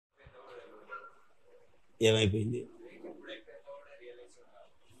ఏమైపోయింది?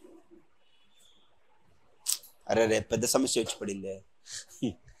 అరే రే పెద్ద సమస్య వచ్చి పడింది.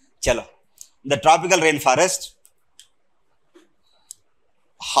 చలో, the tropical rain forest,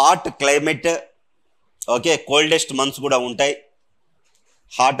 hot climate, okay, coldest months కూడా ఉంటాయి.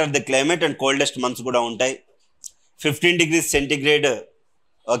 Hotter the climate and coldest months కూడా ఉంటాయి. 15 degrees centigrade,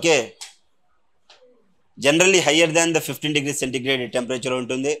 okay, generally higher than the 15 degrees centigrade temperature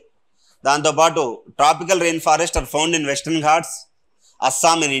ఉంటుంది. దాంతోపాటు tropical rain forest are found in western Ghats,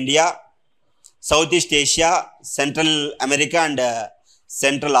 Assam in India, south east Asia, central America and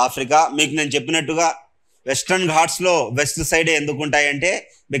central Africa. మీకు నేను చెప్పినట్టుగా western ఘాట్స్లో west side ఎందుకు ఉంటాయంటే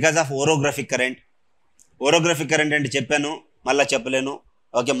because of orographic current. Orographic current అంటే చెప్పాను, మళ్ళీ చెప్పలేను,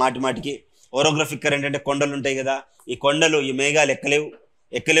 ఓకే, మాటికి. ఓరోగ్రఫిక్ కరెంట్ అంటే కొండలు ఉంటాయి కదా, ఈ కొండలు ఈ మేఘాలు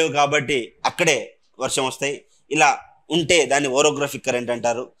ఎక్కలేవు కాబట్టి అక్కడే వర్షం వస్తాయి. ఇలా ఉంటే దాన్ని ఓరోగ్రఫిక్ కరెంట్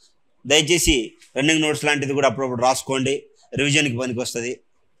అంటారు. దయచేసి రన్నింగ్ నోట్స్ లాంటిది కూడా అప్పుడప్పుడు రాసుకోండి, రివిజన్కి పనికి వస్తుంది.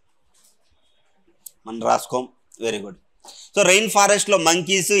 మనం రాసుకోం. Very good. సో రెయిన్ ఫారెస్ట్లో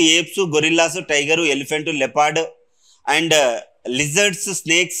monkeys, apes, gorillas, tiger, elephant, leopard and lizards,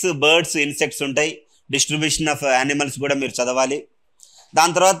 snakes, birds, insects ఉంటాయి. డిస్ట్రిబ్యూషన్ ఆఫ్ యానిమల్స్ కూడా మీరు చదవాలి.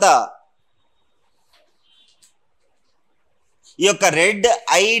 దాని తర్వాత ఈ యొక్క రెడ్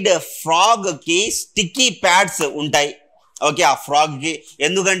ఐడ్ ఫ్రాగ్కి స్టిక్కీ ప్యాడ్స్ ఉంటాయి. ఓకే, ఆ ఫ్రాగ్కి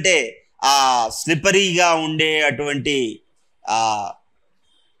ఎందుకంటే ఆ స్లిప్పరీగా ఉండే అటువంటి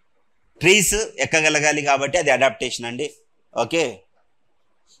ట్రీస్ ఎక్కగలగాలి కాబట్టి అది అడాప్టేషన్ అండి. ఓకే,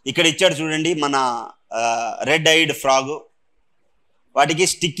 ఇక్కడ ఇచ్చాడు చూడండి మన రెడ్ ఐడ్ ఫ్రాగ్, వాటికి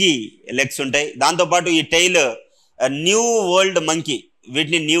స్టిక్కీ లెగ్స్ ఉంటాయి. దాంతోపాటు ఈ టైల్ న్యూ వరల్డ్ మంకీ,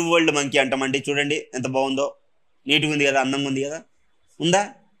 వీటిని న్యూ వరల్డ్ మంకీ అంటామండి. చూడండి ఎంత బాగుందో, నీట్గా ఉంది కదా, అందంగా ఉంది కదా, ఉందా?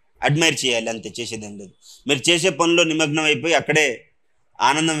 అడ్మైర్ చేయాలి, అంతే, చేసేది ఏం లేదు. మీరు చేసే పనిలో నిమగ్నం అయిపోయి అక్కడే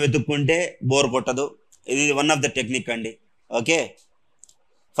ఆనందం వెతుక్కుంటే బోర్ కొట్టదు. ఇది వన్ ఆఫ్ ద టెక్నిక్ అండి. Okay,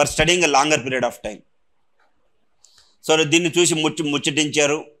 for studying a longer period of time. So దీన్ని చూసి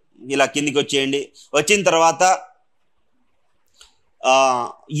ముచ్చటించారు. ఇలా కిందికి వచ్చేయండి. వచ్చిన తర్వాత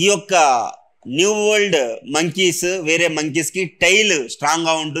ఈ యొక్క న్యూ వరల్డ్ మంకీస్ వేరే మంకీస్కి టైల్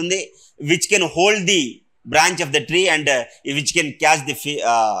స్ట్రాంగ్గా ఉంటుంది, which can hold the branch of the tree and which can catch the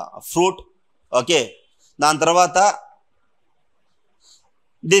fruit. Okay, దాని తర్వాత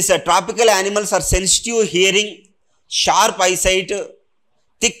this tropical animals are sensitive hearing, sharp eyesight,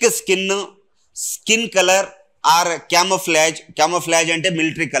 thick skin colour or camouflage. Camouflage అంటే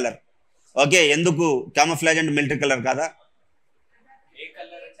military colour. Okay, ఎందుకు camouflage అంటే military colour కాదా?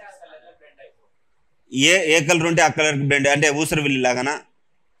 ఏ colour ఉంటే ఆ కలర్కి blend, అంటే ఊసరి విల్లి లాగానా?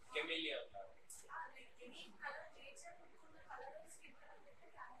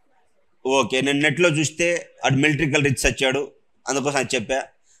 ఓకే, నేను నెట్లో చూస్తే అటు మిలిటరీ కలర్ ఇచ్చి వచ్చాడు, అందుకోసం అది చెప్పా.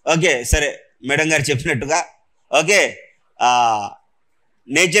 ఓకే, సరే, మేడం గారు చెప్పినట్టుగా. ఓకే,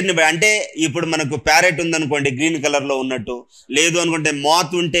 నేచర్ని అంటే ఇప్పుడు మనకు ప్యారెట్ ఉందనుకోండి గ్రీన్ కలర్లో ఉన్నట్టు, లేదు అనుకుంటే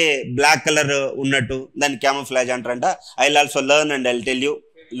మాత్ ఉంటే బ్లాక్ కలర్ ఉన్నట్టు, దాన్ని క్యామోఫ్లాజ్ అంటారంట. I will also learn and I will tell you,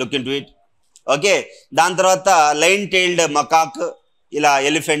 look in to it. Okay, దాని తర్వాత లైన్ టైల్డ్ మకాక్, ఇలా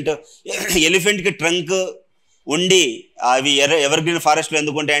ఎలిఫెంట్కి ట్రంక్ ఉండి అవి ఎవర్ గ్రీన్ ఫారెస్ట్లో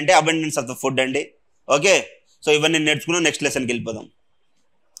ఎందుకు ఉంటాయంటే అబండెన్స్ ఆఫ్ ద ఫుడ్ అండి. ఓకే, సో ఇవన్నీ నేర్చుకున్నాం. నెక్స్ట్ లెసన్కి వెళ్ళిపోదాం.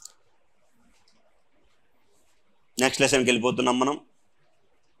 నెక్స్ట్ లెసన్కి వెళ్ళిపోతున్నాం మనం.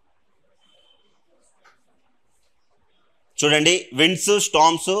 చూడండి, విండ్స్,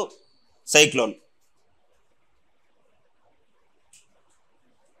 స్టార్మ్స్, సైక్లోన్.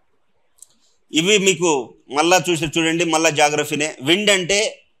 ఇవి మీకు మళ్ళా చూడండి, మళ్ళా జాగ్రఫీనే. విండ్ అంటే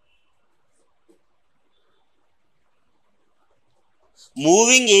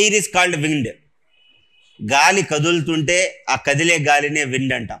moving air is called wind. గాలి కదులుతుంటే ఆ కదిలే గాలినే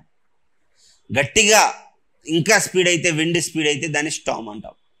విండ్ అంటాం. గట్టిగా ఇంకా స్పీడ్ అయితే, విండ్ స్పీడ్ అయితే దాన్ని స్టార్మ్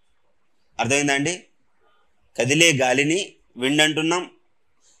అంటాం. అర్థమైందా అండి? కదిలే గాలిని విండ్ అంటున్నాం,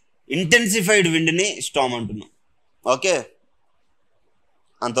 ఇంటెన్సిఫైడ్ విండ్ని స్టార్మ్ అంటున్నాం. ఓకే,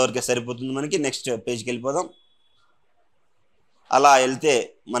 అంతవరకే సరిపోతుంది మనకి. నెక్స్ట్ పేజ్కి వెళ్ళిపోదాం. అలా వెళ్తే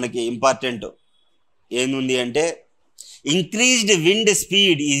మనకి ఇంపార్టెంట్ ఏముంది అంటే, increased wind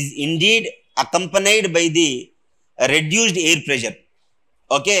speed is indeed అకంపనైడ్ by the reduced air pressure.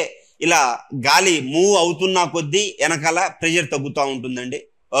 Okay, ఇలా గాలి మూవ్ అవుతున్నా కొద్దీ వెనకాల ప్రెషర్ తగ్గుతూ ఉంటుందండి.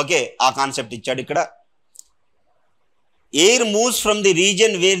 ఓకే, ఆ కాన్సెప్ట్ ఇచ్చాడు ఇక్కడ. Air moves from the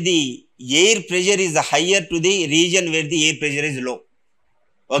reason where the air pressure is higher to the reason where the air pressure is low.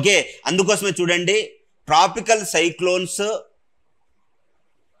 Okay, అందుకోసమే చూడండి ట్రాపికల్ సైక్లోన్స్,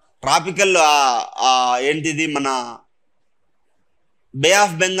 ట్రాపికల్ ఏంటిది మన బే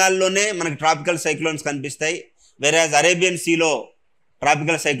ఆఫ్ బెంగాల్లోనే మనకి ట్రాపికల్ సైక్లోన్స్ కనిపిస్తాయి. వేరేజ్ అరేబియన్ సీలో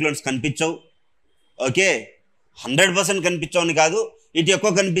ట్రాపికల్ సైక్లోన్స్ కనిపించవు. Okay, 100% కనిపించవని కాదు, ఇటు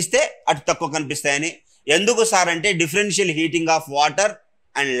ఎక్కువ కనిపిస్తే అటు తక్కువ కనిపిస్తాయని. ఎందుకు సార్ అంటే differential heating of water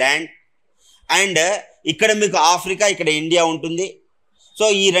and land. And ఇక్కడ మీకు ఆఫ్రికా, ఇక్కడ ఇండియా ఉంటుంది. సో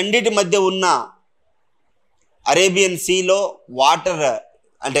ఈ రెండింటి మధ్య ఉన్న అరేబియన్ సీలో వాటర్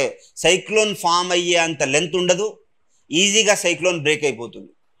అంటే సైక్లోన్ ఫామ్ అయ్యే అంత లెంత్ ఉండదు, ఈజీగా సైక్లోన్ బ్రేక్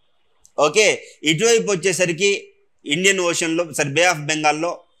అయిపోతుంది. ఓకే, ఇటువైపు వచ్చేసరికి ఇండియన్ ఓషన్లో బే ఆఫ్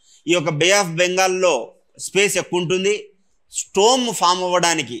బెంగాల్లో, ఈ యొక్క బే ఆఫ్ బెంగాల్లో స్పేస్ ఎక్కువ ఉంటుంది, స్టోమ్ ఫామ్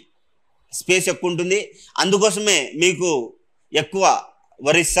అవ్వడానికి స్పేస్ ఎక్కువ ఉంటుంది. అందుకోసమే మీకు ఎక్కువ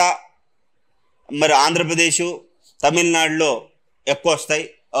ఒరిస్సా, మరి ఆంధ్రప్రదేశ్, తమిళనాడులో ఎక్కువ వస్తాయి.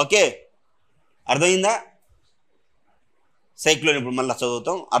 ఓకే, అర్థమైందా? సైక్లోన్ ఇప్పుడు మళ్ళీ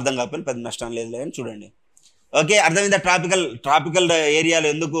చదువుతాం, అర్థం కాకపోయినా పెద్ద నష్టం లేదు అని చూడండి. ఓకే, అర్థమైందా? ట్రాపికల్ ఏరియాలో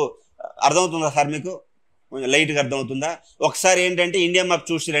ఎందుకు అర్థమవుతుందా సార్ మీకు? కొంచెం లైట్గా అర్థమవుతుందా? ఒకసారి ఏంటంటే ఇండియా మ్యాప్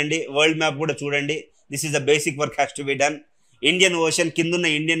చూసి రండి, వరల్డ్ మ్యాప్ కూడా చూడండి. This is the basic work has to be done. Indian ocean, కిందున్న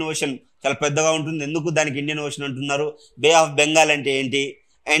ఇండియన్ ఓషన్ చాలా పెద్దగా ఉంటుంది. ఎందుకు దానికి ఇండియన్ ఓషన్ అంటున్నారు? బే ఆఫ్ బెంగాల్ అంటే ఏంటి,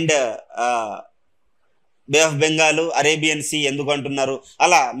 and bay of Bengal, Arabian sea ఎందుకు అంటున్నారు,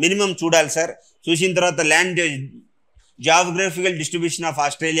 అలా మినిమం చూడాలి సార్. చూసిన తర్వాత land geographical distribution of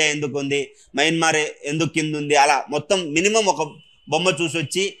Australia ఎందుకు ఉంది, మయన్మార్ ఎందుకు కింద ఉంది, అలా మొత్తం మినిమం ఒక బొమ్మ చూసి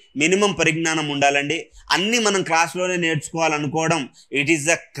వచ్చి మినిమం పరిజ్ఞానం ఉండాలండి. అన్నీ మనం క్లాస్లోనే నేర్చుకోవాలనుకోవడం it is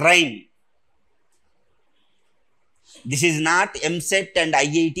a crime. This is not EAMCET and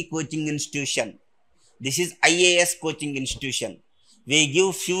IIT coaching institution. This is IAS coaching institution. We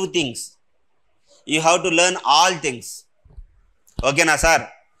give few things, you have to learn all things. ఓకేనా సార్?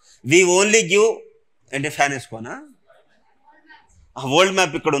 వీ ఓన్లీ గివ్ అంటే fan వేసుకోనా? World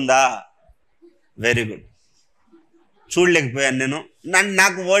map ఇక్కడ ఉందా? Very good. చూడలేకపోయాను నేను.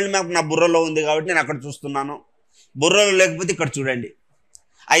 నాకు world map నా బుర్రలో ఉంది కాబట్టి నేను అక్కడ చూస్తున్నాను. బుర్రలో లేకపోతే ఇక్కడ చూడండి.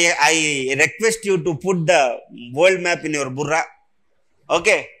 I request you to put the world map in your Borra.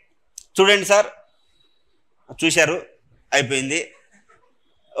 Okay, చూడండి సార్. చూశారు, అయిపోయింది.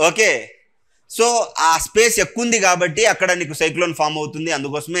 ఓకే, సో ఆ స్పేస్ ఎక్కువ ఉంది కాబట్టి అక్కడ నీకు సైక్లోన్ ఫామ్ అవుతుంది.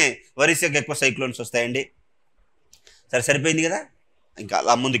 అందుకోసమే ఒరిస్సాకి ఎక్కువ సైక్లోన్స్ వస్తాయండి. సరే, సరిపోయింది కదా? ఇంకా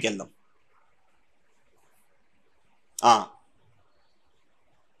అలా ముందుకెళ్దాం.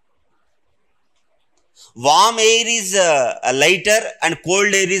 వామ్ air is lighter and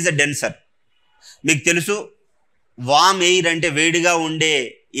cold air is denser. మీకు తెలుసు, వామ్ ఎయిర్ అంటే వేడిగా ఉండే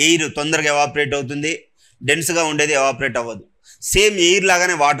ఎయిర్ తొందరగా ఎవాపరేట్ అవుతుంది, డెన్స్గా ఉండేది ఎవాపరేట్ అవ్వదు. సేమ్ ఎయిర్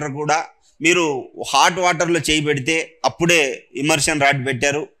లాగానే వాటర్ కూడా. మీరు హాట్ వాటర్లో చేయి పెడితే అప్పుడే ఇమర్షన్ రాడ్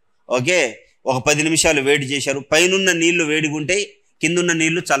పెట్టారు. ఓకే, ఒక 10 నిమిషాలు వేడి చేశారు. పైనున్న నీళ్లు వేడిగా ఉంటాయి, కిందున్న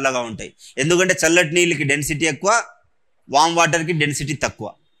నీళ్లు చల్లగా ఉంటాయి. ఎందుకంటే చల్లటి నీళ్ళకి డెన్సిటీ ఎక్కువ, వామ్ వాటర్కి డెన్సిటీ తక్కువ.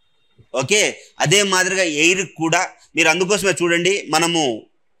 ఓకే, అదే మాదిరిగా ఎయిర్ కూడా. మీరు అందుకోసమే చూడండి, మనము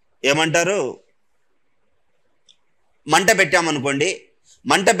ఏమంటారు, మంట పెట్టామనుకోండి,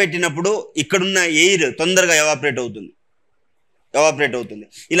 మంట పెట్టినప్పుడు ఇక్కడున్న ఎయిర్ తొందరగా ఎవాపరేట్ అవుతుంది.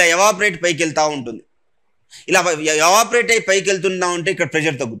 ఇలా ఎవాపరేట్ పైకి వెళ్తూ ఉంటుంది. ఇలా ఎవాపరేట్ అయ్యి పైకి వెళ్తున్నా ఉంటే ఇక్కడ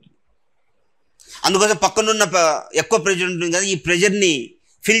ప్రెషర్ తగ్గుతుంది. అందుకోసం పక్కనున్న ఎక్కువ ప్రెషర్ ఉంటుంది కదా, ఈ ప్రెషర్ని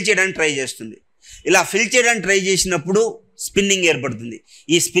ఫిల్ చేయడానికి ట్రై చేస్తుంది. ఇలా ఫిల్ చేయడానికి ట్రై చేసినప్పుడు స్పిన్నింగ్ ఏర్పడుతుంది.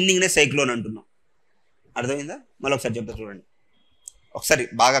 ఈ స్పిన్నింగ్నే సైక్లోన్ అంటున్నాం. అర్థమైందా? మళ్ళీ ఒకసారి చెప్తా చూడండి, ఒకసారి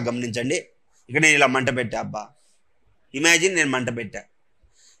బాగా గమనించండి. ఇక్కడ నేను ఇలా మంట పెట్టా, అబ్బా ఇమాజిన్ నేను మంట పెట్టా.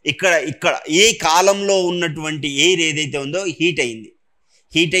 ఇక్కడ ఏ కాలంలో ఉన్నటువంటి ఎయిర్ ఏదైతే ఉందో హీట్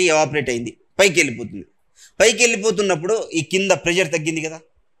అయ్యి ఎవాపరేట్ అయింది, పైకి వెళ్ళిపోతుంది. పైకి వెళ్ళిపోతున్నప్పుడు ఈ కింద ప్రెషర్ తగ్గింది కదా,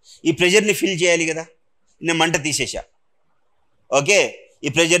 ఈ ప్రెషర్ని ఫిల్ చేయాలి కదా. నేను మంట తీసేసా. ఓకే,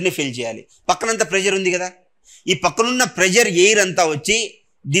 ఈ ప్రెషర్ని ఫిల్ చేయాలి. పక్కనంతా ప్రెషర్ ఉంది కదా, ఈ పక్కనున్న ప్రెషర్ ఎయిర్ అంతా వచ్చి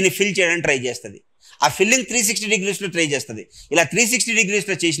దీన్ని ఫిల్ చేయడానికి ట్రై చేస్తుంది. ఆ ఫిల్లింగ్ 360 degreesలో ట్రై చేస్తుంది. ఇలా 360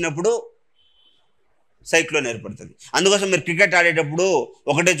 degreesలో చేసినప్పుడు సైక్లోన్ ఏర్పడుతుంది. అందుకోసం మీరు క్రికెట్ ఆడేటప్పుడు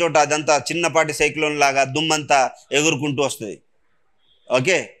ఒకటే చోట అదంతా చిన్నపాటి సైక్లోన్ లాగా దుమ్మంతా ఎగురుకుంటూ వస్తుంది.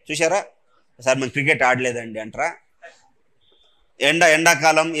 ఓకే, చూసారా సార్? మేము క్రికెట్ ఆడలేదండి అంటారా?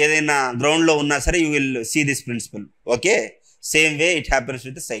 ఎండాకాలం ఏదైనా గ్రౌండ్లో ఉన్నా సరే you will see this principle. Okay, same way it happens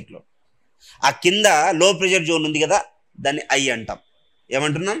with cyclone. ఆ కింద లో ప్రెషర్ జోన్ ఉంది కదా, దాన్ని ఐ అంటాం.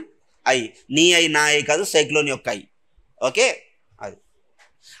 ఏమంటున్నాం? ఐ. నీ ఐ నా ఐ కాదు, సైక్లోన్ యొక్క ఐ. ఓకే,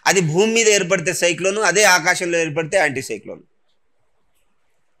 అది భూమి మీద ఏర్పడితే సైక్లోన్, అదే ఆకాశంలో ఏర్పడితే యాంటీ సైక్లోన్.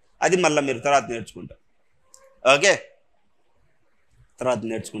 అది మళ్ళీ మీరు తర్వాత నేర్చుకుంటారు. ఓకే, తర్వాత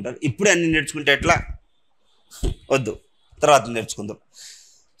నేర్చుకుంటారు. ఇప్పుడే అన్ని నేర్చుకుంటే ఎట్లా? వద్దు, తర్వాత నేర్చుకుందాం.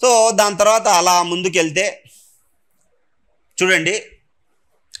 సో దాని తర్వాత అలా ముందుకెళ్తే చూడండి,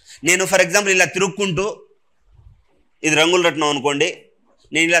 నేను ఫర్ ఎగ్జాంపుల్ ఇలా తిరుక్కుంటూ, ఇది రంగుల రత్నం అనుకోండి,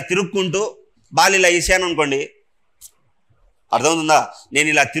 నేను ఇలా తిరుక్కుంటూ బాల్ ఇలా వేసాను అనుకోండి, అర్థమవుతుందా? నేను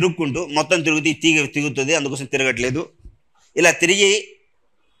ఇలా తిరుగుకుంటూ మొత్తం తిరుగుతూ ఈ తీగ తిరుగుతుంది, అందుకోసం తిరగట్లేదు. ఇలా తిరిగి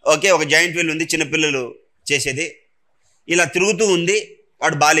ఓకే, ఒక జాయింట్ వీల్ ఉంది చిన్నపిల్లలు చేసేది, ఇలా తిరుగుతూ ఉంది,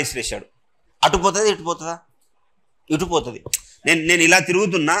 వాడు బాల్ విసిరేశాడు. అటు పోతుంది, ఇటు పోతుందా? ఇటు పోతుంది. నేను ఇలా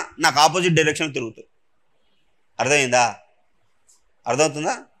తిరుగుతున్నా, నాకు ఆపోజిట్ డైరెక్షన్ తిరుగుతుంది. అర్థమైందా?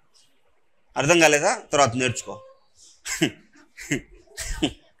 అర్థమవుతుందా? అర్థం కాలేదా? తర్వాత నేర్చుకో.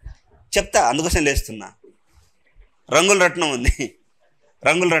 చెప్తా, అందుకోసం లేస్తున్నా. రంగుల రత్నం ఉంది.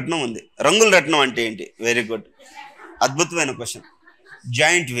 రంగుల రత్నం అంటే ఏంటి? వెరీ గుడ్, అద్భుతమైన క్వశ్చన్.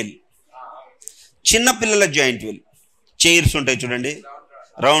 జాయింట్ వీల్, చిన్నపిల్లల జాయింట్ వీల్. చైర్స్ ఉంటాయి చూడండి,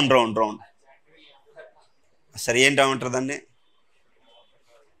 రౌండ్. సరే ఏంటంటారు దాన్ని?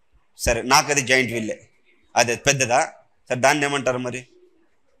 సరే నాకు అది జాయింట్ వీల్లే, అదే పెద్దదా? సరే దాన్ని ఏమంటారు మరి?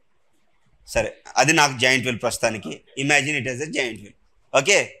 సరే అది నాకు జాయింట్ వీల్ ప్రస్తుతానికి. Imagine it as a joint wheel.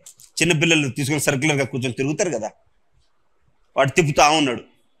 Okay, చిన్నపిల్లలు తీసుకొని సర్క్యులర్గా కూర్చొని తిరుగుతారు కదా, వాడు తిప్పుతూ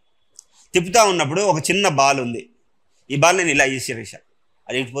ఉన్నప్పుడు ఒక చిన్న బాల్ ఉంది. ఈ బాల్ నేను ఇలా విసిరేసా,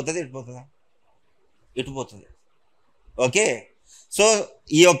 అది ఇటు పోతుందా? ఇటు పోతుంది. ఓకే, సో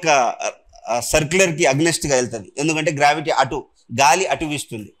ఈ యొక్క సర్క్యులర్కి అగ్నెస్ట్గా వెళ్తుంది, ఎందుకంటే గ్రావిటీ అటు, గాలి అటు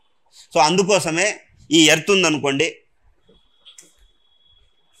వీస్తుంది. సో అందుకోసమే ఈ ఎర్త్ ఉందనుకోండి,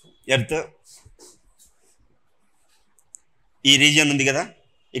 ఎర్త్ ఈ రీజియన్ ఉంది కదా,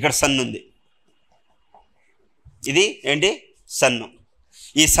 ఇక్కడ సన్ ఉంది, ఇది ఏంటి? సన్ను.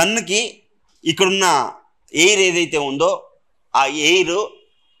 ఈ సన్నుకి ఇక్కడున్న ఎయిర్ ఏదైతే ఉందో ఆ ఎయిర్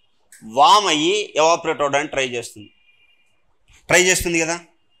వామ్ అయ్యి ఎవాపరేట్ అవడానికి ట్రై చేస్తుంది కదా.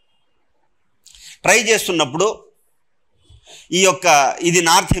 ట్రై చేస్తున్నప్పుడు ఈ యొక్క ఇది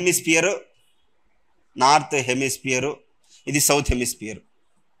నార్త్ హెమిస్ఫియరు, ఇది సౌత్ హెమిస్ఫియర్.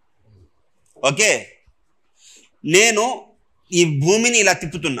 ఓకే, నేను ఈ భూమిని ఇలా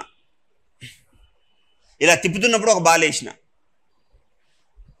తిప్పుతున్నప్పుడు ఒక బాల్ వేసిన,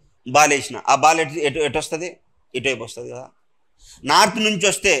 ఆ బాల్ ఎటు వస్తుంది? ఇటువైపు వస్తుంది కదా. నార్త్ నుంచి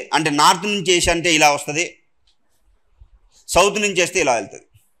వస్తే, అంటే నార్త్ నుంచి వేసి అంటే ఇలా వస్తుంది, సౌత్ నుంచి వేస్తే ఇలా వెళ్తుంది.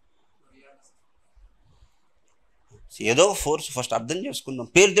 ఏదో ఫోర్స్ ఫస్ట్ అర్థం చేసుకుందాం.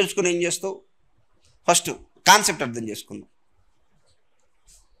 పేరు తెలుసుకుని ఏం చేస్తావు? ఫస్ట్ కాన్సెప్ట్ అర్థం చేసుకుందాం.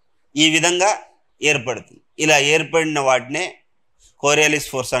 ఈ విధంగా ఏర్పడుతుంది. ఇలా ఏర్పడిన వాటినే కోరియాలిస్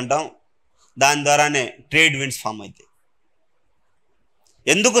ఫోర్స్ అంటాం. దాని ద్వారానే ట్రేడ్ విండ్స్ ఫామ్ అవుతాయి.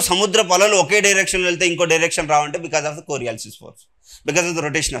 ఎందుకు సముద్ర పొలాలు ఒకే డైరెక్షన్ వెళ్తే ఇంకో direction రావంటే because of the కోరియాలిస్ force, because of the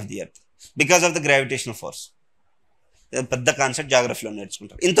rotation of the earth, because of the gravitational force. పెద్ద కాన్సెప్ట్ జాగ్రఫీలో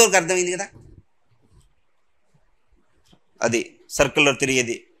నేర్చుకుంటారు. ఇంతవరకు అర్థమైంది కదా. అది సర్కిల్లో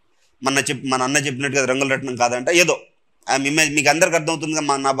తిరిగేది. మన అన్న చెప్పినట్టుగా రంగుల రత్నం కాదంట, ఏదో మీకు అందరికి అర్థమవుతుంది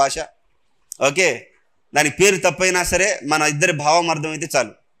కదా నా భాష. ఓకే, దానికి పేరు తప్పైనా సరే మన ఇద్దరి భావం అర్థమైతే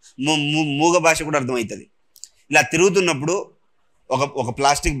చాలు, మూగ భాష కూడా అర్థమవుతుంది. ఇలా తిరుగుతున్నప్పుడు ఒక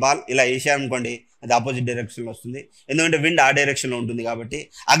ప్లాస్టిక్ బాల్ ఇలా వేసారనుకోండి, అది ఆపోజిట్ డైరెక్షన్లో వస్తుంది, ఎందుకంటే విండ్ ఆ డైరెక్షన్లో ఉంటుంది కాబట్టి.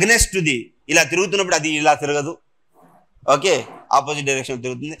 అగ్నెస్ట్ ది ఇలా తిరుగుతున్నప్పుడు అది ఇలా తిరగదు. ఓకే, ఆపోజిట్ డైరెక్షన్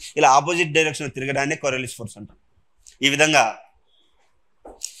తిరుగుతుంది. ఇలా ఆపోజిట్ డైరెక్షన్ తిరగడాన్ని కోరియాలిస్ ఫోర్స్ అంటాం. ఈ విధంగా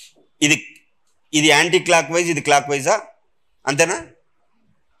ఇది యాంటీ క్లాక్ వైజ్, ఇది క్లాక్ వైజా, అంతేనా?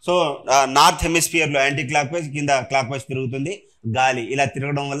 So north హెమిస్ఫియర్లో anti clock wise, కింద క్లాక్ వైజ్ తిరుగుతుంది గాలి. ఇలా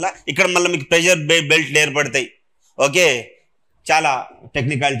తిరగడం వల్ల ఇక్కడ మళ్ళీ మీకు ప్రెషర్ బెల్ట్లు ఏర్పడతాయి. ఓకే, చాలా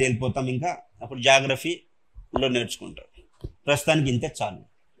టెక్నికాలిటీ వెళ్ళిపోతాం, ఇంకా అప్పుడు జాగ్రఫీలో నేర్చుకుంటాం. ప్రస్తుతానికి ఇంతే చాలు.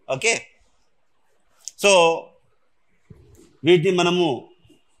 ఓకే, సో వీటిని మనము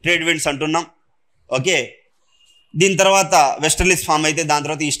ట్రేడ్ విండ్స్ అంటున్నాం. ఓకే, దీని తర్వాత వెస్టర్లీస్ ఫామ్ అయితే, దాని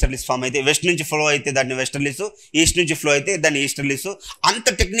తర్వాత ఈస్టర్లీస్ ఫామ్ అయితే. వెస్ట్ నుంచి ఫ్లో అయితే దాన్ని వెస్టర్లీస్, ఈస్ట్ నుంచి ఫ్లో అయితే దాన్ని ఈస్టర్లీస్. అంత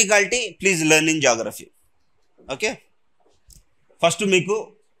technicality please learn in geography. Okay, first మీకు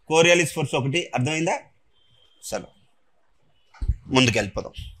కోరియాలిస్ ఫోర్స్ ఒకటి అర్థమైందా? సరే ముందుకు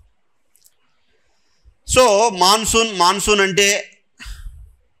వెళ్ళిపోదాం. సో మాన్సూన్ అంటే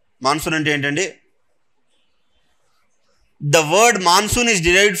ఏంటండి? The word monsoon is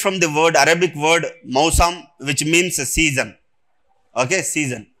derived from the Arabic word mausam, which means season. Okay,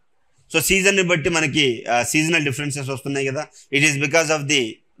 season. So season ni batti manaki seasonal differences vastunnai kada. It is because of the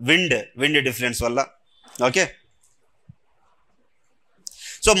wind difference valla. Okay.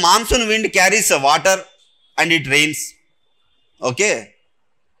 So monsoon wind carries water and it rains. Okay.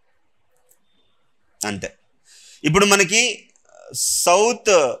 ante ఇప్పుడు మనకి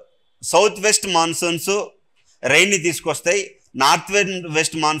south west monsoons రైన్ని తీసుకొస్తాయి. North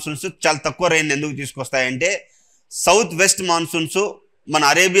west monsoons చాలా తక్కువ rain ఎందుకు తీసుకొస్తాయంటే, south west monsoons మన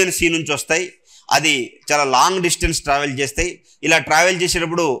Arabian sea నుంచి వస్తాయి, అది చాలా లాంగ్ డిస్టెన్స్ ట్రావెల్ చేస్తాయి. ఇలా ట్రావెల్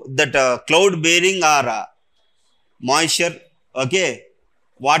చేసేటప్పుడు that cloud bearing are moisture, okay,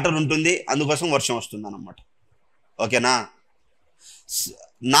 water ఉంటుంది, అందుకోసం వర్షం వస్తుంది అన్నమాట. ఓకేనా?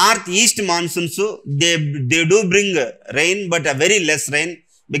 North east monsoons they do bring rain, but a very less rain,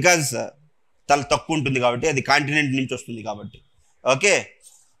 because చాలా తక్కువ ఉంటుంది కాబట్టి, అది కాంటినెంట్ నుంచి వస్తుంది కాబట్టి. ఓకే,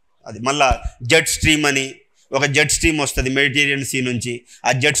 అది మళ్ళా జెట్ స్ట్రీమ్ అని ఒక జెట్ స్ట్రీమ్ వస్తుంది మెడిటేరియన్ సీ నుంచి. ఆ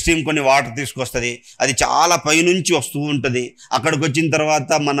జెట్ స్ట్రీమ్ కొన్ని వాటర్ తీసుకొస్తుంది, అది చాలా పైనుంచి వస్తూ ఉంటుంది. అక్కడికి వచ్చిన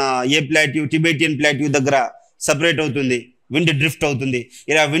తర్వాత మన టిబెటియన్ ప్లాట్యూ దగ్గర సపరేట్ అవుతుంది, విండ్ డ్రిఫ్ట్ అవుతుంది.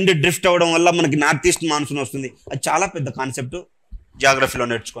 ఇలా విండ్ డ్రిఫ్ట్ అవ్వడం వల్ల మనకి నార్త్ ఈస్ట్ మాన్సూన్ వస్తుంది. అది చాలా పెద్ద కాన్సెప్ట్, జాగ్రఫీలో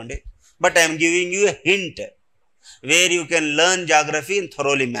నేర్చుకోండి. But I'm giving you a hint where you can learn geography in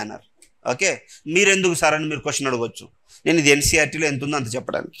thoroughly manner. Okay, మీరు ఎందుకు సార్ అని మీరు క్వశ్చన్ అడగవచ్చు. నేను ఇది ఎన్సీఆర్టీలో ఎంత ఉందో అంత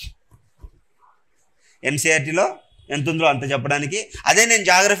చెప్పడానికి, ఎన్సీఆర్టీలో ఎంత ఉందో అంత చెప్పడానికి. అదే నేను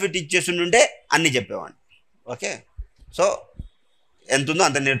జాగ్రఫీ టీచ్ చేస్తుంటే అన్నీ చెప్పేవాడిని. ఓకే, సో ఎంత ఉందో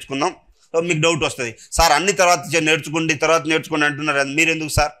అంత నేర్చుకున్నాం. సో మీకు డౌట్ వస్తుంది, సార్ అన్ని తర్వాత నేర్చుకోండి అంటున్నారు, మీరు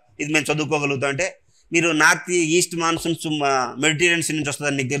ఎందుకు సార్ ఇది మేము చదువుకోగలుగుతాం అంటే, మీరు north east monsoons Mediterranean sea నుంచి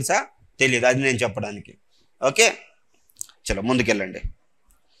వస్తుందని నీకు తెలుసా? తెలియదు, అది నేను చెప్పడానికి. ఓకే, చలో ముందుకెళ్ళండి.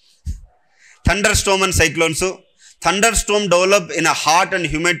 Thunder storm and cyclones. Thunder storm develop in a hot and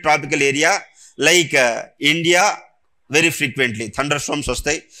humid tropical area like India very frequently. Thunder storms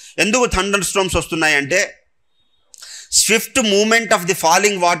వస్తాయి. ఎందుకు థండర్ స్టోమ్స్ వస్తున్నాయి అంటే, Swift moment of the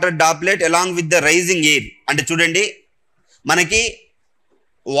falling water Doppler along with the rising air. అంటే చూడండి, మనకి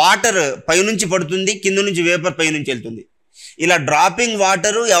water పైనుంచి పడుతుంది, కింద నుంచి వేపర్ పైనుంచి వెళ్తుంది. ఇలా డ్రాపింగ్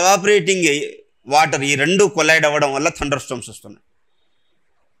వాటరు, ఎవాపరేటింగ్ వాటర్, ఈ రెండు కొలైడ్ అవ్వడం వల్ల థండర్ స్టోమ్స్ వస్తున్నాయి.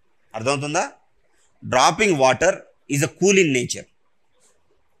 అర్థమవుతుందా? Dropping water is a cool in nature,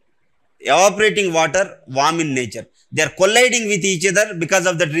 ఎవాపరేటింగ్ water warm in nature. They are colliding with each other, because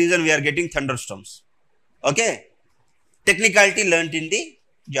of that reason we are getting thunder storms. Okay, technicality learned in the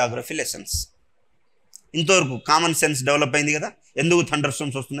geography lessons. ఇంతవరకు common sense develop అయింది కదా, ఎందుకు thunder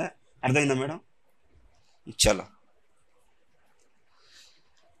storms వస్తున్నాయి అర్థమైందా madam? చలో,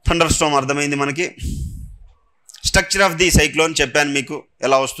 thunder storm అర్థమైంది మనకి. Structure of the cyclone చెప్పాను మీకు,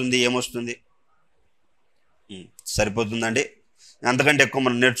 ఎలా వస్తుంది ఏమొస్తుంది, సరిపోతుందండి. అంతకంటే ఎక్కువ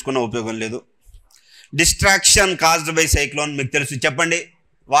మనం నేర్చుకున్న ఉపయోగం లేదు. డిస్ట్రాక్షన్ కాజ్డ్ బై సైక్లోన్ మీకు తెలుసు, చెప్పండి.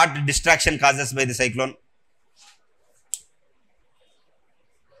 What distraction causes by the cyclone?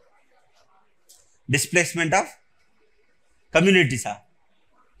 Displacement of కమ్యూనిటీసా?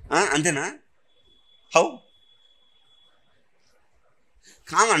 అంతేనా? హౌ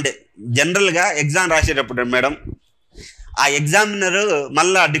అంటే జనరల్గా ఎగ్జామ్ రాసేటప్పుడు మేడం, ఆ ఎగ్జామినర్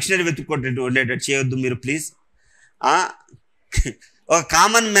మళ్ళీ డిక్షనరీ వెతుక్కోటట్టు ఉండేటట్టు చేయొద్దు మీరు ప్లీజ్. ఒక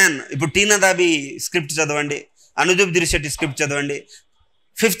కామన్ మ్యాన్, ఇప్పుడు టీనా దాబి స్క్రిప్ట్ చదవండి, అనుదీప్ దిరిశెట్టి స్క్రిప్ట్ చదవండి,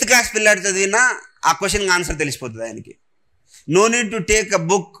 5th క్లాస్ పిల్లాడు చదివినా ఆ క్వశ్చన్కి ఆన్సర్ తెలిసిపోతుంది ఆయనకి. No need to take a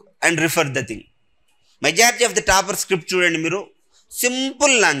book and refer the thing. Majority of the topper script చూడండి మీరు,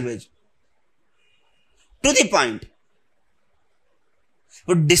 simple language, to the point.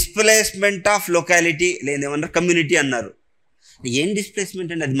 ఇప్పుడు డిస్ప్లేస్మెంట్ ఆఫ్ లొకాలిటీ లేదేమన్నారు, కమ్యూనిటీ అన్నారు. ఏం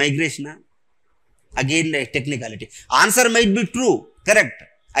డిస్ప్లేస్మెంట్ అండి? అది మైగ్రేషనా? Again technicality. Answer might be true, correct,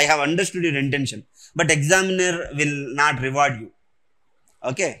 I have understood your intention, but examiner will not reward you.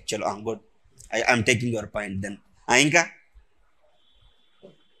 Okay, చలో, good, I'm taking your point then. ఇంకా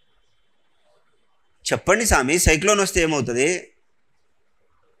చెప్పండి స్వామి, cyclone వస్తే ఏమవుతుంది?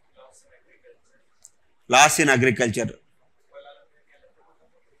 Loss in agriculture,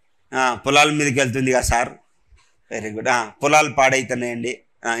 పొలాల మీదకి వెళ్తుంది కదా సార్, వెరీ గుడ్. పొలాలు పాడైతున్నాయండి.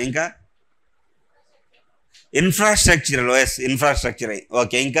 ఇంకా ఇన్ఫ్రాస్ట్రక్చర్, ఎస్ ఇన్ఫ్రాస్ట్రక్చర్.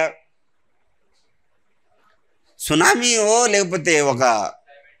 ఓకే, ఇంకా సునామీ లేకపోతే ఒక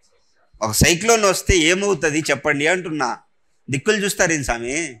సైక్లోన్ వస్తే ఏమవుతుంది చెప్పండి అంటున్నా. దిక్కులు చూస్తారు ఏం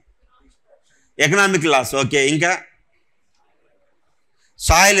స్వామి? Economic loss. ఓకే, ఇంకా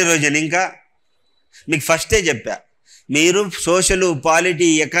సాయిల్ ఎరోజన్. ఇంకా మీకు ఫస్టే చెప్పా, మీరు సోషల్, పాలిటీ,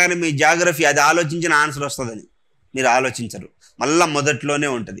 ఎకానమీ, జాగ్రఫీ అది ఆలోచించిన ఆన్సర్ వస్తుందని మీరు ఆలోచించరు. మళ్ళీ మొదట్లోనే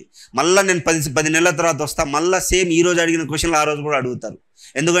ఉంటుంది. మళ్ళీ నేను 10 నెలల తర్వాత వస్తా, మళ్ళీ సేమ్ ఈ రోజు అడిగిన క్వశ్చన్లు ఆ రోజు కూడా అడుగుతారు.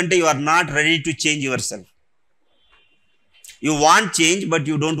 ఎందుకంటే you are not ready to change your self. You want change, but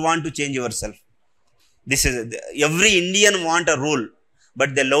you don't want to change your self. This is every Indian want a rule,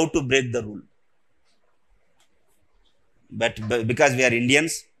 but they love to break the rule. But because we are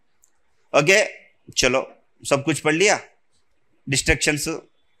Indians. Okay, चलो सब कुछ पढ़ लिया. Destructions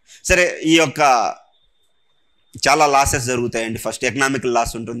సరే, ఈ యొక్క చాలా losses జరుగుతాయండి. ఫస్ట్ ఎకనామికల్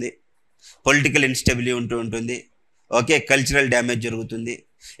లాస్ ఉంటుంది, పొలిటికల్ ఇన్స్టెబిలిటీ ఉంటుంది. ఓకే, కల్చరల్ డ్యామేజ్ జరుగుతుంది.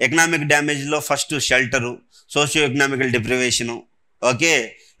 Economic డ్యామేజ్లో first shelter, socio economical డిప్రివేషను. Okay,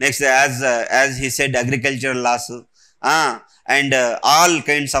 next as he said agricultural loss, and all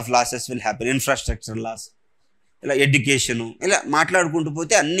kinds of losses will happen. Infrastructure loss, ఇలా education, ఇలా మాట్లాడుకుంటూ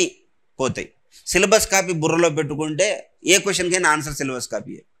పోతే అన్నీ పోతాయి. సిలబస్ కాపీ బుర్రలో పెట్టుకుంటే ఏ క్వశ్చన్కైనా ఆన్సర్ సిలబస్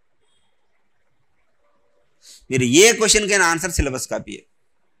కాపీయే. మీరు ఏ క్వశ్చన్కైనా ఆన్సర్ సిలబస్ కాపీయే,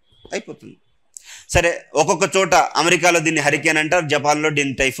 అయిపోతుంది. సరే, ఒక్కొక్క చోట అమెరికాలో దీన్ని హరికేన్ అంటారు, జపాన్లో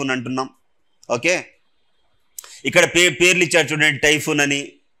దీన్ని టైఫూన్ అంటున్నాం. ఓకే, ఇక్కడ పేర్లు ఇచ్చారు చూడండి, టైఫూన్ అని,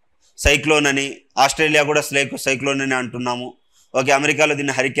 సైక్లోన్ అని, ఆస్ట్రేలియా కూడా సైక్లోన్ అని అంటున్నాము. ఓకే, అమెరికాలో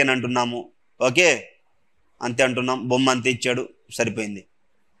దీన్ని హరికేన్ అంటున్నాము. ఓకే, అంతే అంటున్నాం, బొమ్మ అంతే ఇచ్చాడు, సరిపోయింది,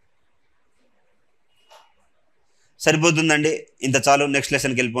 సరిపోతుందండి, ఇంత చాలు. నెక్స్ట్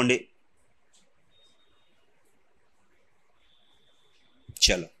లెసన్కి వెళ్ళిపోండి.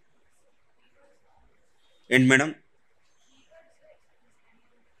 చలో, ఏంటి మేడం,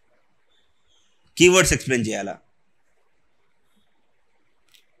 కీవర్డ్స్ ఎక్స్ప్లెయిన్ చేయాలా?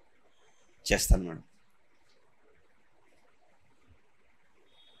 చేస్తాను మేడం.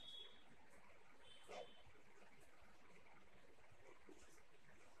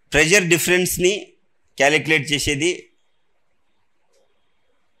 ప్రెషర్ డిఫరెన్స్ని క్యాలిక్యులేట్ చేసేది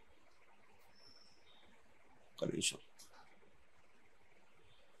ఒక నిమిషం.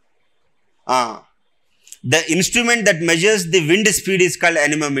 The instrument that measures the wind speed is called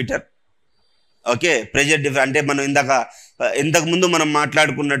anemometer. Okay, pressure difference అంటే మనం ఇంతకుముందు మనం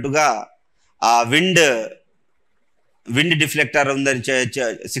మాట్లాడుకున్నట్టుగా ఆ విండ్ డిఫ్లెక్టర్ ఉందని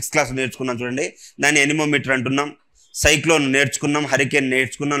 6th క్లాస్ నేర్చుకున్నాం చూడండి, దాన్ని ఎనిమోమీటర్ అంటున్నాం. సైక్లోన్ నేర్చుకున్నాం, హరికేన్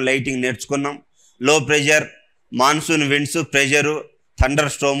నేర్చుకున్నాం, లైటింగ్ నేర్చుకున్నాం, లో pressure, monsoon winds, pressure,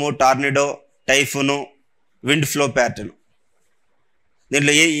 thunder స్టోము, టార్నిడో, టైఫూను, wind flow pattern.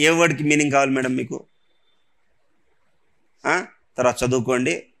 దీంట్లో ఏ వర్డ్కి మీనింగ్ కావాలి మేడం మీకు? తర్వాత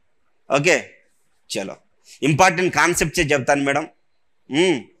చదువుకోండి. ఓకే, చలో, ఇంపార్టెంట్ కాన్సెప్ట్సే చెప్తాను మేడం.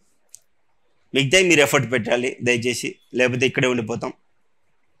 మిగతా మీరు ఎఫర్ట్ పెట్టాలి దయచేసి, లేకపోతే ఇక్కడే ఉండిపోతాం.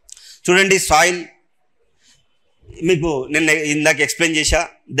 చూడండి, సాయిల్ మీకు నిన్న ఇందాక ఎక్స్ప్లెయిన్ చేశా.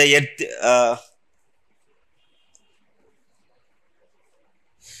 ద ఎర్త్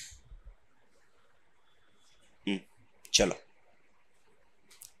చలో,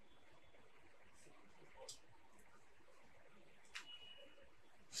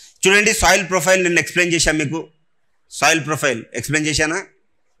 చూడండి, సాయిల్ ప్రొఫైల్ నిన్న ఎక్స్ప్లెయిన్ చేశా మీకు. సాయిల్ ప్రొఫైల్ ఎక్స్ప్లెయిన్ చేశానా?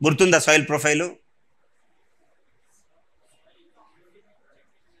 గుర్తుందా soil profile?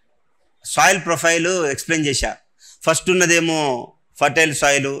 Soil profile explain చేశా. ఫస్ట్ ఉన్నదేమో ఫర్టైల్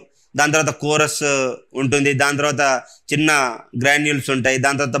సాయిల్, దాని తర్వాత కోరస్ ఉంటుంది, దాని తర్వాత చిన్న గ్రాన్యూల్స్ ఉంటాయి,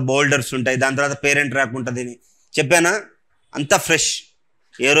 దాని తర్వాత బోల్డర్స్ ఉంటాయి, దాని తర్వాత పేరెంట్ రాక్ ఉంటుంది అని చెప్పానా? అంతా ఫ్రెష్,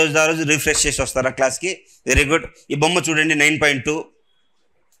 ఏ రోజు ఆ రోజు రిఫ్రెష్ చేసి వస్తారా క్లాస్కి? Very good. ఈ బొమ్మ చూడండి, 9.2.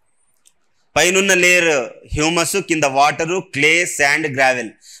 పైనున్న లేయర్ హ్యూమస్, కింద water, clay, sand,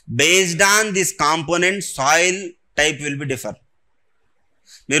 gravel. Based on this component soil type will be differ.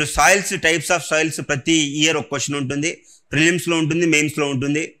 మీరు సాయిల్స్, టైప్స్ ఆఫ్ సాయిల్స్ ప్రతి ఇయర్ ఒక క్వశ్చన్ ఉంటుంది, ప్రిలిమ్స్లో ఉంటుంది, మెయిన్స్లో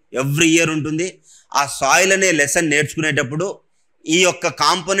ఉంటుంది, ఎవ్రీ ఇయర్ ఉంటుంది. ఆ సాయిల్ అనే లెసన్ నేర్చుకునేటప్పుడు ఈ యొక్క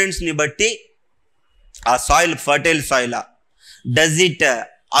కాంపోనెంట్స్ని బట్టి ఆ soil fertile సాయిలా, does it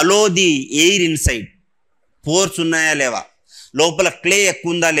allow the air inside, pores ఉన్నాయా లేవా, లోపల క్లే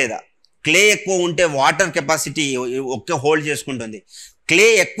ఎక్కువ ఉందా లేదా. క్లే ఎక్కువ ఉంటే వాటర్ కెపాసిటీ ఒకే హోల్డ్ చేసుకుంటుంది. క్లే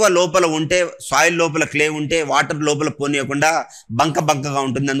ఎక్కువ లోపల ఉంటే, సాయిల్ లోపల క్లే ఉంటే వాటర్ లోపల పోనీయకుండా బంకగా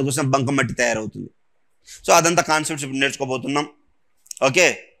ఉంటుంది, అందుకోసం బంక మట్టి తయారవుతుంది. సో అదంతా కాన్సెప్ట్స్ ఇప్పుడు నేర్చుకోబోతున్నాం. ఓకే,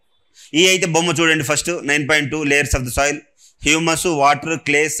 ఈ అయితే బొమ్మ చూడండి, first 9.2 layers of the soil, humus, water,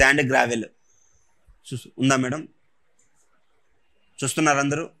 clay, sand, gravel. ఉందా మేడం? చూస్తున్నారు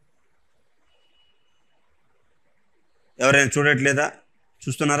అందరూ? ఎవరైనా చూడట్లేదా?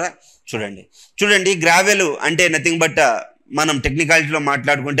 చూస్తున్నారా? చూడండి, గ్రావెల్ అంటే నథింగ్ బట్ మనం టెక్నికాలిటీలో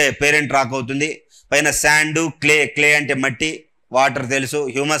మాట్లాడుకుంటే పేరెంట్ రాక్ అవుతుంది. పైన శాండ్, క్లే అంటే మట్టి, వాటర్ తెలుసు.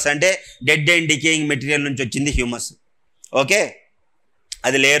 హ్యూమస్ అంటే డెడ్ అండ్ డికేయింగ్ మెటీరియల్ నుంచి వచ్చింది హ్యూమస్. ఓకే,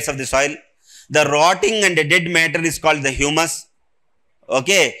 అది layers of the soil. The rating and dead matter is called the humus.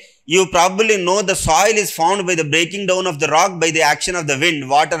 Okay, you probably know the soil is formed by the breaking down of the rock by the action of the wind,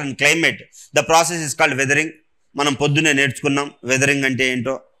 water and climate. The process is called weathering. మనం పొద్దునే నేర్చుకున్నాం weathering అంటే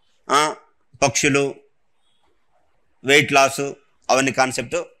ఏంటో, పక్షులు, weight loss, అవన్నీ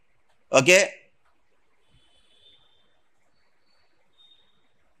concept. Okay,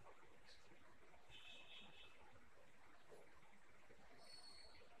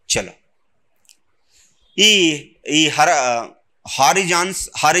 చలో, ఈ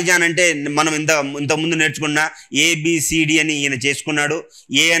Horizon అంటే మనం ఇంతకుముందు నేర్చుకున్న ABCD అని ఈయన చేసుకున్నాడు.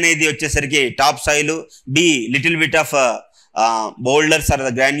 ఏ అనేది వచ్చేసరికి top soil, be little bit of boulders are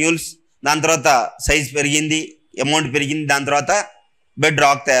the granules, దాని తర్వాత సైజ్ పెరిగింది, అమౌంట్ పెరిగింది, దాని తర్వాత బెడ్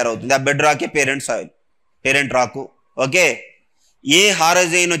రాక్ తయారవుతుంది. ఆ బెడ్ రాకే పేరెంట్ రాకు. ఓకే, ఏ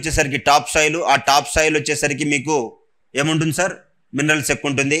హారిజాన్ వచ్చేసరికి టాప్ సాయిల్, ఆ టాప్ సాయిల్ వచ్చేసరికి మీకు ఏముంటుంది సార్? మినరల్స్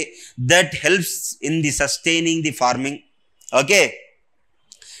ఎక్కువ ఉంటుంది. That helps in the sustaining the farming. Okay.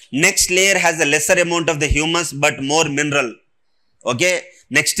 Next layer has a lesser amount of the humus but more mineral. Okay.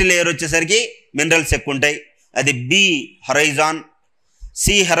 Next layer వచ్చేసరికి minerals ఎక్కువ ఉంటాయి. అది బి హరైజాన్.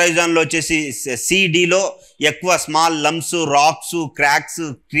 సి హరైజాన్ లో వచ్చేసి సిడిలో ఎక్కువ స్మాల్ లమ్స్, రాక్స్, క్రాక్స్,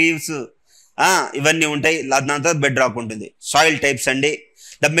 క్రీవ్స్ ఇవన్నీ ఉంటాయి. దాని తర్వాత బెడ్ రాక్ ఉంటుంది. సాయిల్ టైప్స్ అండి.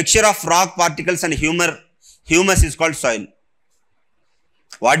 The mixture of rock particles and humus is called soil.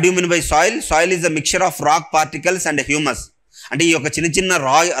 What do mean by soil? Soil is the mixture of rock particles and humus. అంటే ఈ యొక్క చిన్న చిన్న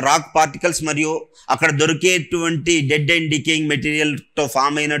రాక్ పార్టికల్స్ మరియు అక్కడ దొరికేటువంటి డెడ్ అండ్ డికేయింగ్ మెటీరియల్తో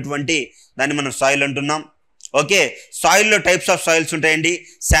ఫామ్ అయినటువంటి దాన్ని మనం సాయిల్ అంటున్నాం. ఓకే. సాయిల్లో టైప్స్ ఆఫ్ సాయిల్స్ ఉంటాయండి.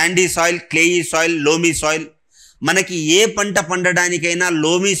 Sandy soil, క్లేయీ soil, loamy soil. మనకి ఏ పంట పండడానికైనా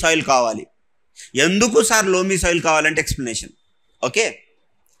లోమీ సాయిల్ కావాలి. ఎందుకు సార్ లోమీ సాయిల్ కావాలంటే explanation. Okay.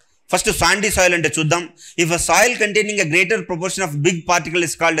 First Sandy soil అంటే చూద్దాం. If a soil containing a greater proportion of big particle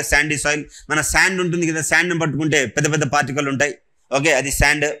is called Sandy soil. మన sand ఉంటుంది కదా, శాండ్ని పట్టుకుంటే పెద్ద పెద్ద పార్టికల్ ఉంటాయి. ఓకే, అది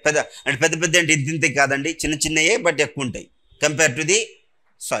శాండ్. పెద్ద పెద్ద అంటే ఇంతే కాదండి, చిన్న చిన్నయే బట్ ఎక్కువ ఉంటాయి compare to the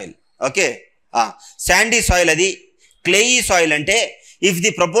soil. Okay, Sandy soil అది. క్లేయీ సాయిల్ అంటే if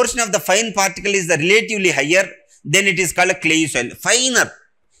the proportion of the fine particle is the relatively higher then it is called క్లేయీ soil. Finer,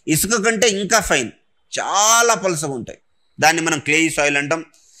 ఇసుక కంటే ఇంకా ఫైన్, చాలా పలుసగా ఉంటాయి, దాన్ని మనం క్లేయీ సాయిల్ అంటాం.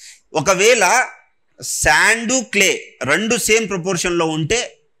 ఒకవేళ శాండు క్లే రెండు సేమ్ ప్రపోర్షన్లో ఉంటే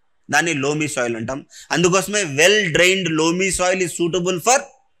దాన్ని లోమీ సాయిల్ అంటాం. అందుకోసమే well drained loamy soil is suitable for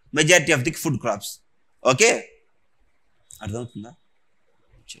majority of the food crops. Okay, అర్థమవుతుందా?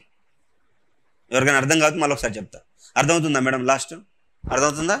 ఎవరికైనా అర్థం కాదు మళ్ళీ ఒకసారి చెప్తా. అర్థమవుతుందా మేడం? లాస్ట్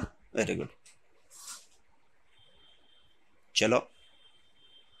అర్థమవుతుందా? Very good. चलो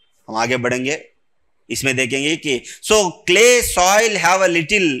हम आगे बढ़ेंगे. इसमें देखेंगे कि so clay soil have a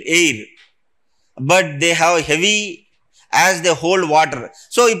little air but they have heavy as they hold water.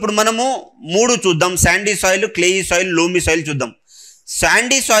 So ఇప్పుడు మనము మూడు చూద్దాం, Sandy soil, క్లేయీ soil, loamy soil చూద్దాం.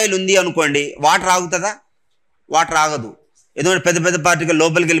 శాండీ సాయిల్ ఉంది అనుకోండి, వాటర్ ఆగుతుందా? వాటర్ ఆగదు. ఎందుకంటే పెద్ద పెద్ద పార్టికల్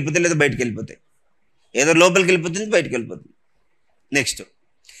లోపలికి వెళ్ళిపోతాయి లేదా బయటకు వెళ్ళిపోతాయి. ఏదో లోపలికి వెళ్ళిపోతుంది, బయటకు వెళ్ళిపోతుంది. నెక్స్ట్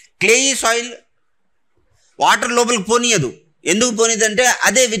క్లేయీ సాయిల్ వాటర్ లోపలికి పోనీయదు. ఎందుకు పోనీయదు అంటే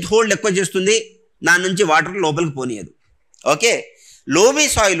అదే విత్ హోల్డ్ ఎక్కువ చేస్తుంది, దాని నుంచి వాటర్ లోపలికి పోనీయదు. ఓకే, లోమీ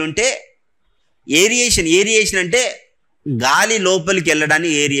సాయిల్ ఉంటే ఏరియేషన్ అంటే గాలి లోపలికి వెళ్ళడాన్ని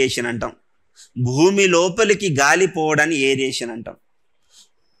ఏరియేషన్ అంటాం. భూమి లోపలికి గాలి పోవడాన్ని ఏరియేషన్ అంటాం.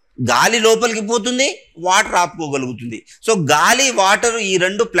 గాలి లోపలికి పోతుంది, వాటర్ ఆపుకోగలుగుతుంది. సో గాలి, వాటర్ ఈ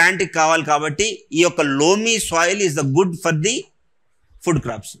రెండు ప్లాంట్కి కావాలి కాబట్టి ఈ యొక్క loamy soil is the good for the food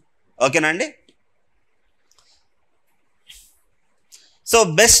crops. ఓకేనా అండి? So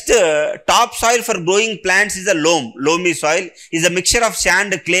best top soil for growing plants is a loamy soil. Is a mixture of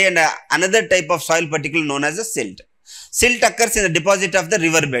sand, clay and another type of soil particle known as a silt. Silt occurs in the deposit of the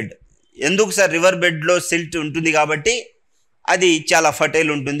river bed. ఎందుకు sir? River బెడ్లో silt ఉంటుంది కాబట్టి అది చాలా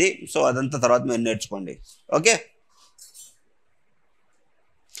fertile ఉంటుంది. So అదంతా తర్వాత మీరు నేర్చుకోండి. Okay,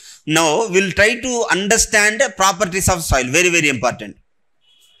 now will try to understand properties of soil. Very very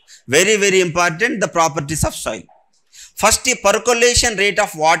important, the properties of soil. First ఈ పర్కొలేషన్ rate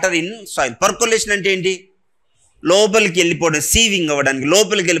of water in soil. పర్కొలేషన్ అంటే ఏంటి? లోపలికి వెళ్ళిపోవడం, సీవింగ్ అవ్వడానికి,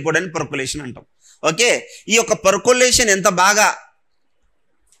 లోపలికి వెళ్ళిపోవడానికి పర్కొలేషన్ అంటాం. ఓకే, ఈ యొక్క పర్కొలేషన్ ఎంత బాగా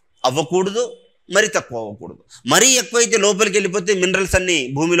అవ్వకూడదు, మరి తక్కువ అవ్వకూడదు. మరీ ఎక్కువైతే లోపలికి వెళ్ళిపోతే మినరల్స్ అన్ని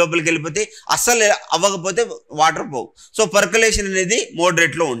భూమి లోపలికి వెళ్ళిపోతే, అస్సలు అవ్వకపోతే వాటర్ పోవు. సో పర్కొలేషన్ అనేది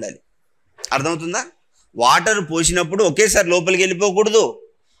మోడరేట్లో ఉండాలి. అర్థమవుతుందా? వాటర్ పోసినప్పుడు ఒకేసారి లోపలికి వెళ్ళిపోకూడదు,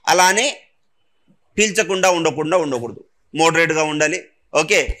 అలానే పీల్చకుండా ఉండకూడదు, మోడరేట్గా ఉండాలి.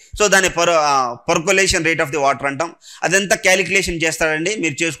 ఓకే, సో దాన్ని పర్కొలేషన్ రేట్ ఆఫ్ ది వాటర్ అంటాం. అదంతా క్యాలిక్యులేషన్ చేస్తాడండి,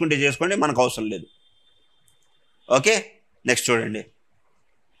 మీరు చేసుకోండి, మనకు అవసరం లేదు. ఓకే, నెక్స్ట్ చూడండి.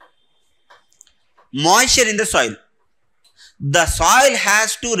 Moisture in the soil. The soil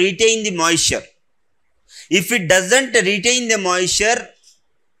has to retain the moisture. If it doesn't retain the moisture,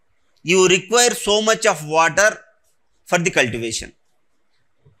 you require so much of water for the cultivation.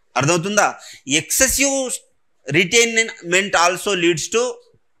 అర్థమవుతుందా? Excessive రిటైన్మెంట్ also leads to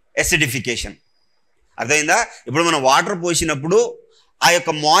acidification. అర్థమైందా? ఇప్పుడు మనం water పోసినప్పుడు ఆ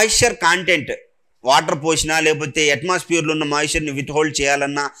యొక్క moisture content, water పోసినా లేకపోతే అట్మాస్ఫియర్లో ఉన్న మాయిశ్చర్ని విత్ హోల్డ్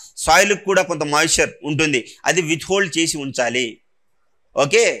చేయాలన్నా సాయిల్కి కూడా కొంత మాయిశ్చర్ ఉంటుంది, అది విత్ హోల్డ్ చేసి ఉంచాలి.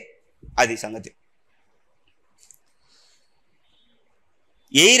 ఓకే, అది సంగతి.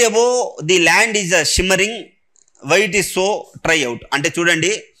 Air above the land is a shimmering why it is so try out. అంటే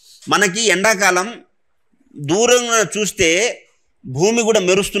చూడండి, మనకి ఎండాకాలం దూరంగా చూస్తే భూమి కూడా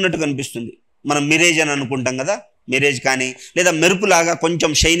మెరుస్తున్నట్టు కనిపిస్తుంది. మనం మిరేజ్ అని అనుకుంటాం కదా, మిరేజ్ కానీ లేదా మెరుపులాగా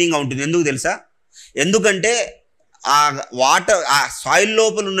కొంచెం షైనింగ్గా ఉంటుంది. ఎందుకు తెలుసా? ఎందుకంటే ఆ వాటర్, ఆ సాయిల్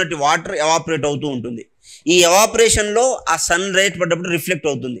లోపల ఉన్నట్టు వాటర్ ఎవాపరేట్ అవుతూ ఉంటుంది. ఈ ఎవాపరేషన్లో ఆ సన్ రేట్ పడ్డప్పుడు రిఫ్లెక్ట్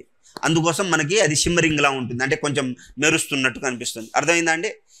అవుతుంది, అందుకోసం మనకి అది షిమ్మరింగ్ లా ఉంటుంది, అంటే కొంచెం మెరుస్తున్నట్టు కనిపిస్తుంది. అర్థమైందా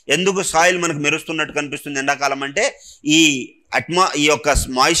అండి? ఎందుకు సాయిల్ మనకు మెరుస్తున్నట్టు కనిపిస్తుంది ఎండాకాలం అంటే ఈ యొక్క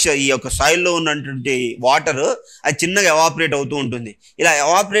మాయిశ్చర్, ఈ యొక్క సాయిల్లో ఉన్నటువంటి వాటర్ అది చిన్నగా ఎవాపరేట్ అవుతూ ఉంటుంది. ఇలా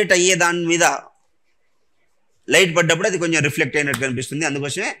ఎవాపరేట్ అయ్యే దాని మీద లైట్ పడ్డప్పుడు అది కొంచెం రిఫ్లెక్ట్ అయినట్టు కనిపిస్తుంది,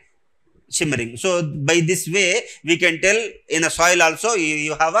 అందుకోసమే shimmering. So by this way we can tell in a soil also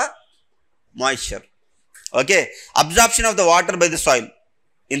you have a moisture. Okay, absorption of the water by the soil.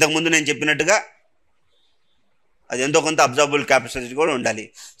 ఇంతకుముందు నేను చెప్పినట్టుగా అది ఎంతో కొంత అబ్జార్బుల్ కెపాసిటీ కూడా ఉండాలి.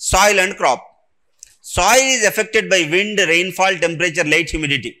 Soil and crop. Soil is affected by wind, rainfall, temperature, light,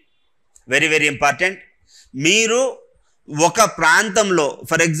 humidity. Very very important. మీరు ఒక ప్రాంతంలో,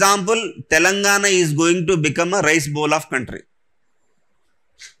 for example Telangana is going to become a rice bowl of country.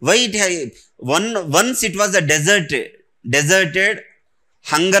 Why it once it was a deserted,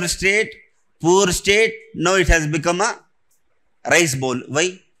 hunger state, poor state, now it has become a rice bowl. Why?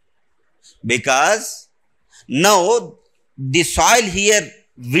 Because now the soil here,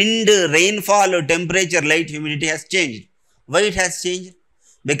 wind, rainfall, temperature, light, humidity has changed. Why it has changed?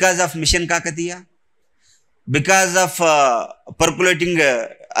 Because of Mission Kakatiya, because of percolating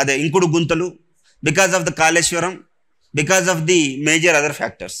the Inkudu Guntalu, because of the Kaleshwaram, because of the major other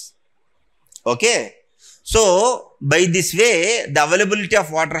factors. Okay, so by this way the availability of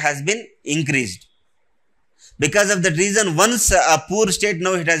water has been increased. Because of that reason, once a poor state,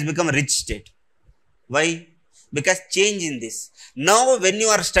 now it has become a rich state. Why? Because change in this. Now when you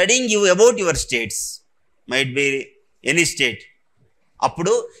are studying about your states, might be any state,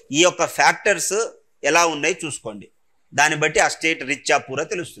 అప్పుడు ఈ యొక్క factors ఎలా ఉన్నాయి చూసుకోండి, దాన్ని బట్టి ఆ state rich ఆ పూరా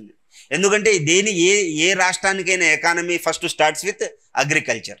తెలుస్తుంది. ఎందుకంటే ఏ రాష్ట్రానికైనా economy first starts with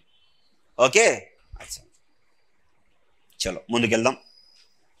agriculture. Okay, చలో ముందుకెళ్దాం.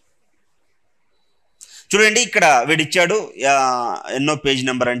 చూడండి, ఇక్కడ వీడిచ్చాడు ఎన్నో పేజ్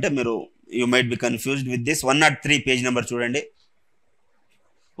నెంబర్ అంటే మీరు you might be confused with this. 103 page number చూడండి.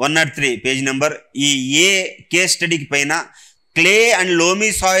 103 పేజ్ నెంబర్. ఈ ఏ కేస్ స్టడీకి పైన clay and loamy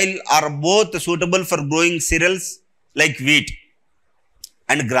soil are both suitable for growing cereals like wheat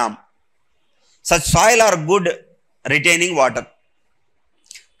and gram. Such soil are good retaining water.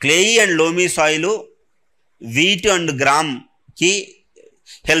 క్లేయి and loamy soil wheat and గ్రామ్కి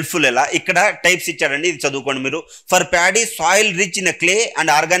helpful ఎలా? ఇక్కడ types ఇచ్చాడండి, ఇది చదువుకోండి మీరు. For paddy, soil rich in a clay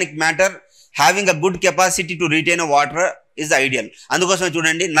and organic matter having a good capacity to retain a water is ideal. అందుకోసమే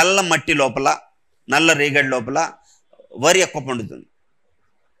చూడండి, నల్ల మట్టి లోపల, నల్ల రేగడి లోపల వరి ఎక్కువ పండుతుంది.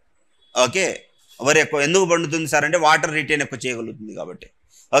 ఓకే, వరి ఎక్కువ ఎందుకు పండుతుంది సార్ అంటే వాటర్ రిటైన్ ఎక్కువ చేయగలుగుతుంది కాబట్టి.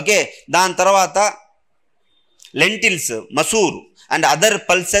 ఓకే, దాని తర్వాత lintels, masoor and other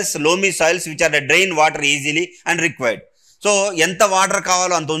pulses, loamy soils which are drain water easily and required. So ఎంత వాటర్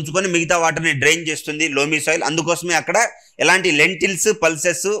కావాలో అంత ఉంచుకొని మిగతా వాటర్ని డ్రైన్ చేస్తుంది లోమీ సాయిల్. అందుకోసమే అక్కడ ఎలాంటి లెంటిల్స్,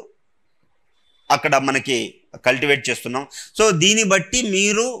 పల్సెస్ అక్కడ మనకి కల్టివేట్ చేస్తున్నాం. సో దీన్ని బట్టి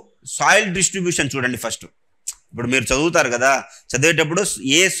మీరు సాయిల్ డిస్ట్రిబ్యూషన్ చూడండి ఫస్ట్. ఇప్పుడు మీరు చదువుతారు కదా, చదివేటప్పుడు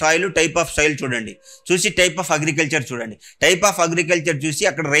ఏ సాయిల్, టైప్ ఆఫ్ సాయిల్ చూడండి, చూసి టైప్ ఆఫ్ అగ్రికల్చర్ చూడండి. టైప్ ఆఫ్ అగ్రికల్చర్ చూసి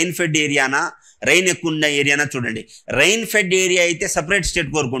అక్కడ రైన్ ఫెడ్ ఏరియానా, రైన్ ఎక్కువ ఉన్న ఏరియానా చూడండి. రైన్ ఫెడ్ ఏరియా అయితే సపరేట్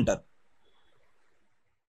స్టేట్ కోరుకుంటారు,